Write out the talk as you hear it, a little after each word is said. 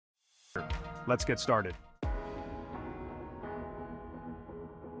Let's get started.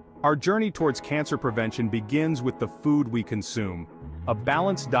 Our journey towards cancer prevention begins with the food we consume. A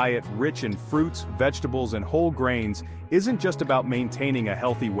balanced diet rich in fruits, vegetables, and whole grains isn't just about maintaining a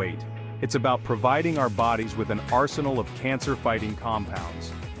healthy weight. It's about providing our bodies with an arsenal of cancer-fighting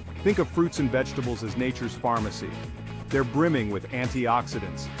compounds. Think of fruits and vegetables as nature's pharmacy. They're brimming with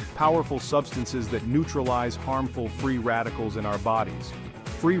antioxidants, powerful substances that neutralize harmful free radicals in our bodies.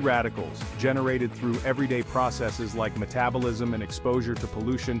 Free radicals, generated through everyday processes like metabolism and exposure to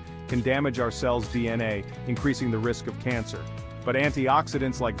pollution, can damage our cells' DNA, increasing the risk of cancer. But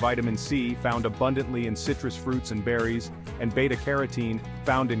antioxidants like vitamin C, found abundantly in citrus fruits and berries, and beta-carotene,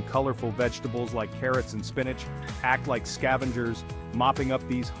 found in colorful vegetables like carrots and spinach, act like scavengers, mopping up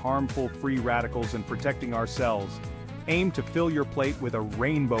these harmful free radicals and protecting our cells. Aim to fill your plate with a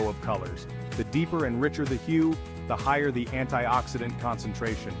rainbow of colors. The deeper and richer the hue, the higher the antioxidant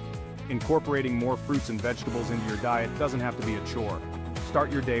concentration. Incorporating more fruits and vegetables into your diet doesn't have to be a chore.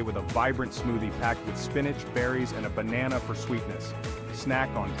 Start your day with a vibrant smoothie packed with spinach, berries, and a banana for sweetness. Snack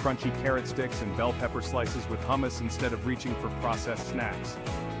on crunchy carrot sticks and bell pepper slices with hummus instead of reaching for processed snacks.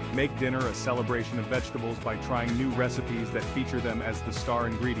 Make dinner a celebration of vegetables by trying new recipes that feature them as the star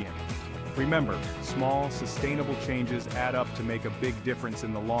ingredient. Remember, small, sustainable changes add up to make a big difference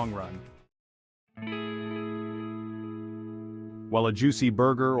in the long run. While a juicy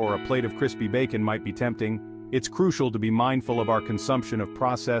burger or a plate of crispy bacon might be tempting, it's crucial to be mindful of our consumption of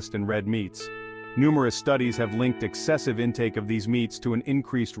processed and red meats. Numerous studies have linked excessive intake of these meats to an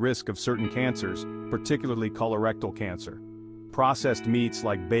increased risk of certain cancers, particularly colorectal cancer. Processed meats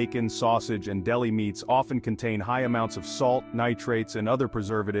like bacon, sausage, and deli meats often contain high amounts of salt, nitrates, and other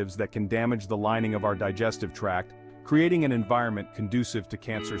preservatives that can damage the lining of our digestive tract, creating an environment conducive to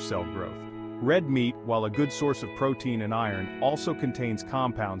cancer cell growth. Red meat, while a good source of protein and iron, also contains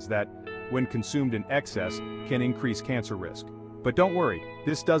compounds that, when consumed in excess, can increase cancer risk. But don't worry,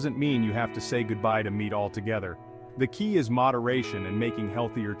 this doesn't mean you have to say goodbye to meat altogether. The key is moderation and making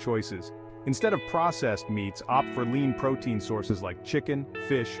healthier choices. Instead of processed meats, opt for lean protein sources like chicken,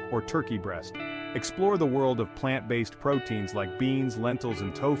 fish, or turkey breast. Explore the world of plant-based proteins like beans, lentils,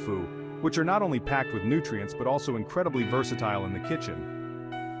 and tofu, which are not only packed with nutrients but also incredibly versatile in the kitchen.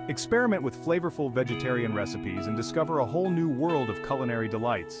 Experiment with flavorful vegetarian recipes and discover a whole new world of culinary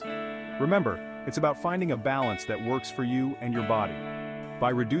delights. Remember, it's about finding a balance that works for you and your body. By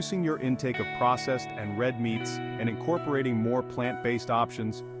reducing your intake of processed and red meats and incorporating more plant-based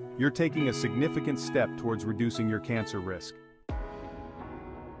options, you're taking a significant step towards reducing your cancer risk.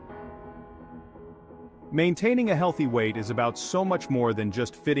 Maintaining a healthy weight is about so much more than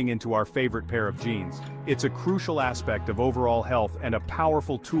just fitting into our favorite pair of jeans. It's a crucial aspect of overall health and a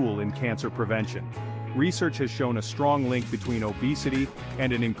powerful tool in cancer prevention. Research has shown a strong link between obesity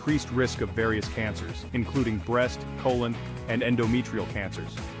and an increased risk of various cancers, including breast, colon, and endometrial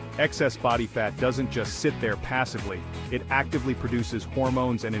cancers. Excess body fat doesn't just sit there passively, it actively produces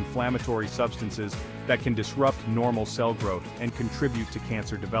hormones and inflammatory substances that can disrupt normal cell growth and contribute to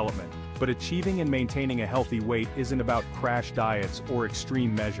cancer development. But achieving and maintaining a healthy weight isn't about crash diets or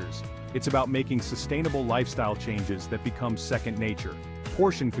extreme measures. It's about making sustainable lifestyle changes that become second nature.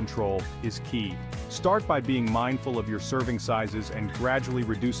 Portion control is key. Start by being mindful of your serving sizes and gradually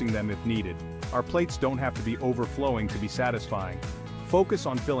reducing them if needed. Our plates don't have to be overflowing to be satisfying. Focus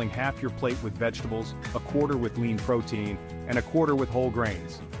on filling half your plate with vegetables, a quarter with lean protein, and a quarter with whole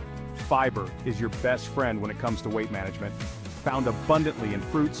grains. Fiber is your best friend when it comes to weight management. Found abundantly in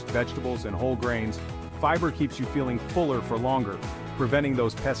fruits, vegetables, and whole grains, fiber keeps you feeling fuller for longer, preventing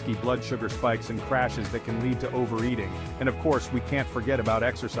those pesky blood sugar spikes and crashes that can lead to overeating. And of course, we can't forget about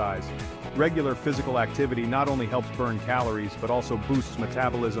exercise. Regular physical activity not only helps burn calories, but also boosts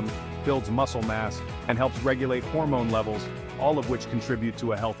metabolism, builds muscle mass, and helps regulate hormone levels, all of which contribute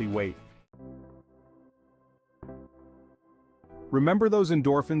to a healthy weight. Remember those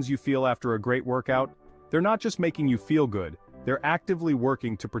endorphins you feel after a great workout? They're not just making you feel good, they're actively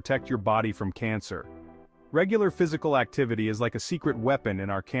working to protect your body from cancer. Regular physical activity is like a secret weapon in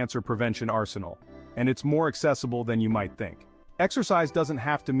our cancer prevention arsenal, and it's more accessible than you might think. Exercise doesn't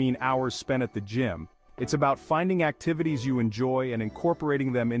have to mean hours spent at the gym. It's about finding activities you enjoy and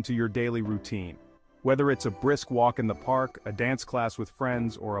incorporating them into your daily routine. Whether it's a brisk walk in the park, a dance class with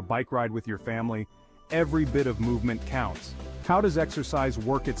friends, or a bike ride with your family, every bit of movement counts. How does exercise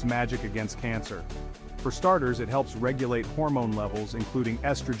work its magic against cancer? For starters, it helps regulate hormone levels, including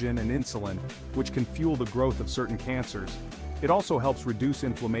estrogen and insulin, which can fuel the growth of certain cancers. It also helps reduce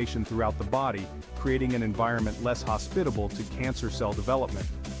inflammation throughout the body, creating an environment less hospitable to cancer cell development.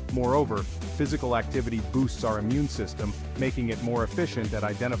 Moreover, physical activity boosts our immune system, making it more efficient at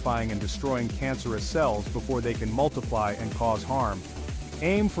identifying and destroying cancerous cells before they can multiply and cause harm.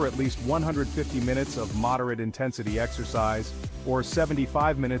 Aim for at least 150 minutes of moderate intensity exercise, or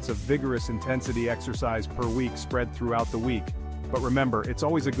 75 minutes of vigorous intensity exercise per week spread throughout the week. But remember, it's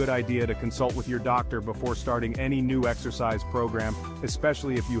always a good idea to consult with your doctor before starting any new exercise program,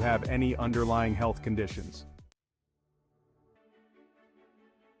 especially if you have any underlying health conditions.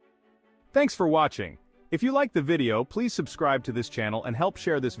 Thanks for watching. If you liked the video, please subscribe to this channel and help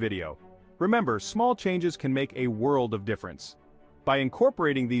share this video. Remember, small changes can make a world of difference. By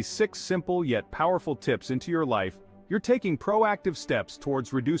incorporating these 6 simple yet powerful tips into your life, you're taking proactive steps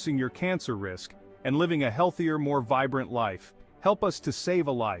towards reducing your cancer risk and living a healthier, more vibrant life. Help us to save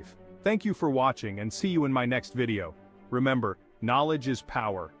a life. Thank you for watching and see you in my next video. Remember, knowledge is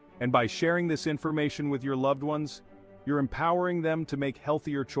power, and by sharing this information with your loved ones, you're empowering them to make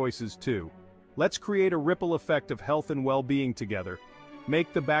healthier choices too. Let's create a ripple effect of health and well-being together.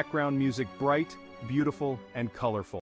 Make the background music bright, beautiful, and colorful.